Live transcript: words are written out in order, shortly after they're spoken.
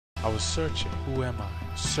I was searching. Who am I?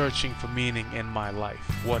 Searching for meaning in my life.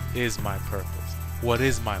 What is my purpose? What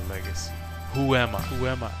is my legacy? Who am I? Who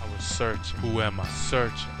am I? I was searching. Who am I?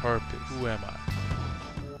 Searching. Purpose. Who am I?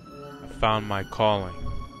 I found my calling.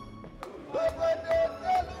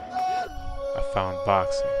 I found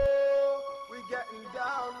boxing. We getting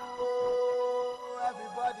down,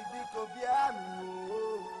 everybody be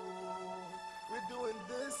Kobiano. We're doing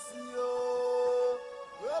this, yo.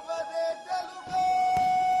 Over there,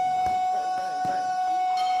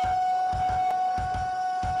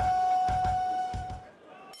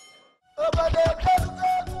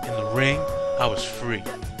 In the ring, I was free.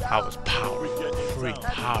 I was powerful. Free,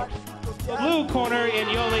 powerful. Blue corner in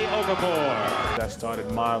Ngo Okafor. I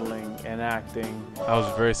started modeling and acting. I was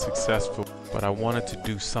very successful, but I wanted to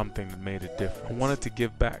do something that made a difference. I wanted to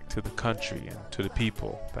give back to the country and to the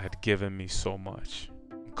people that had given me so much.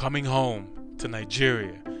 I'm coming home to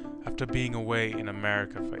Nigeria after being away in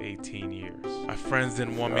America for 18 years. My friends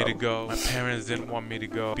didn't want me to go. My parents didn't want me to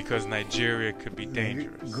go because Nigeria could be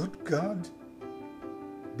dangerous. Good God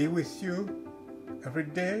be with you every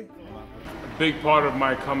day. A big part of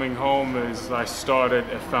my coming home is I started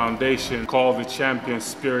a foundation called the Champion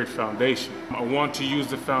Spirit Foundation. I want to use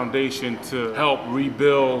the foundation to help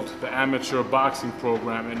rebuild the amateur boxing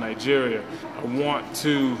program in Nigeria. I want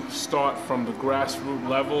to start from the grassroots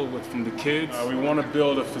level from the kids. We want to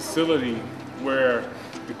build a facility where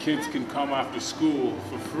the kids can come after school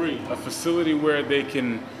for free. A facility where they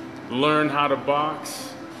can learn how to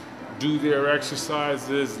box, do their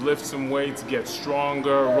exercises, lift some weights, get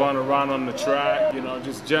stronger, run around on the track,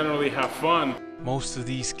 just generally have fun. Most of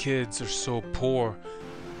these kids are so poor,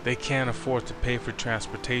 they can't afford to pay for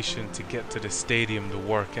transportation to get to the stadium to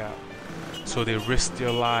work out. So they risk their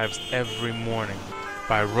lives every morning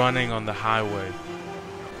by running on the highway.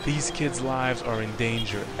 These kids' lives are in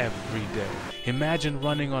danger every day. Imagine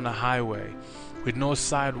running on a highway with no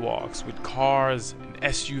sidewalks, with cars and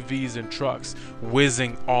SUVs and trucks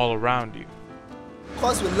whizzing all around you.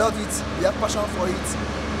 Because we love it, we have passion for it,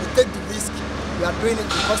 we take the risk, we are doing it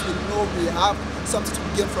because we know we have something to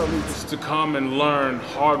gain from it. It's to come and learn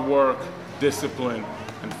hard work, discipline,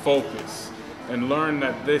 and focus, and learn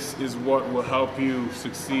that this is what will help you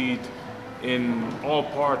succeed in all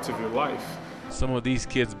parts of your life. Some of these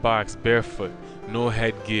kids box barefoot, no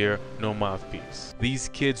headgear, no mouthpiece. These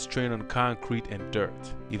kids train on concrete and dirt.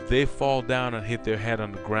 If they fall down and hit their head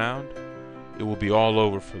on the ground, it will be all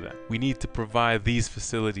over for them. We need to provide these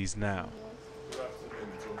facilities now.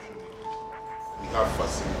 We have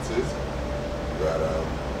facilities that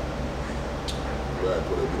we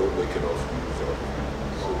don't make enough use of.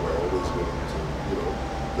 So we're always willing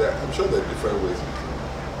to, I'm sure there are different ways we can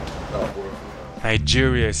help work.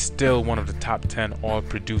 Nigeria is still one of the top 10 oil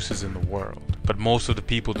producers in the world, but most of the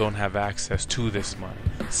people don't have access to this money.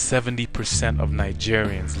 70% of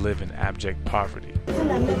Nigerians live in abject poverty. The thing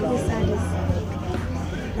that makes me sad is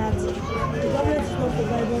that the government is not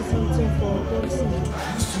providing something for boxing.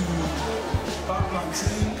 I used to back my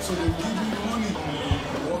team, so they give me money,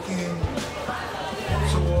 working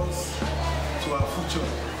towards to our future,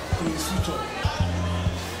 to his future.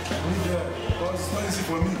 We there, because it's not easy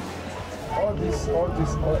for me. All this, no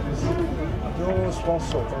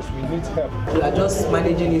sponsor, because we need help. We are just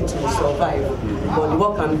managing it to survive, but the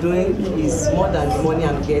work I'm doing is more than the money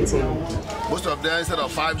I'm getting. Most of them, instead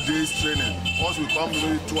of 5 days training, once we come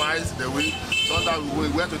maybe twice a week, sometimes we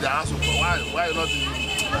went to their house. Why not?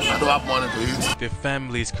 I don't have money to eat. Their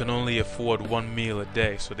families can only afford one meal a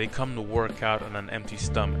day, so they come to work out on an empty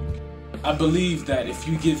stomach. I believe that if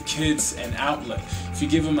you give kids an outlet, if you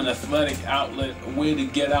give them an athletic outlet, a way to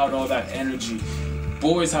get out all that energy.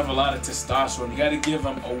 Boys have a lot of testosterone. You got to give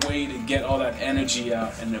them a way to get all that energy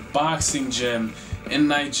out. And the boxing gym in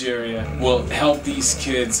Nigeria will help these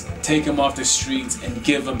kids, take them off the streets and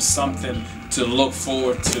give them something to look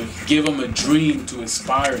forward to, give them a dream to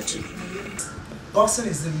aspire to. Boxing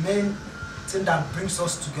is the main thing that brings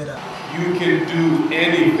us together. You can do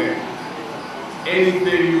anything.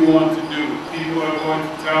 Anything you want to do. People are going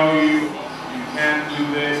to tell you, you can't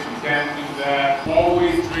do this, you can't do that.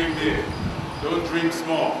 Always dream big. Don't dream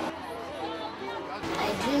small.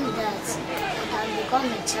 I dream that I can become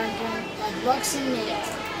a champion, that boxing may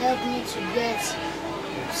help me to get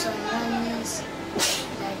some monies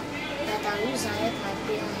that I use and help my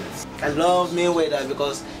parents. I love Mayweather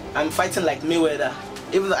because I'm fighting like Mayweather.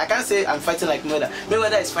 Even though I can't say I'm fighting like Mayweather.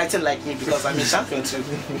 Mayweather is fighting like me because I'm a champion too.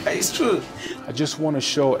 It's true. I just want to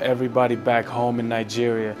show everybody back home in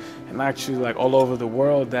Nigeria and actually like all over the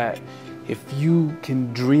world that if you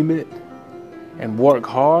can dream it and work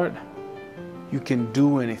hard, you can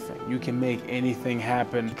do anything. You can make anything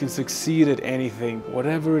happen. You can succeed at anything.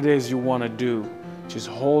 Whatever it is you want to do, just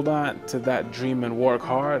hold on to that dream and work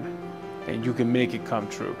hard, and you can make it come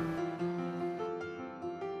true.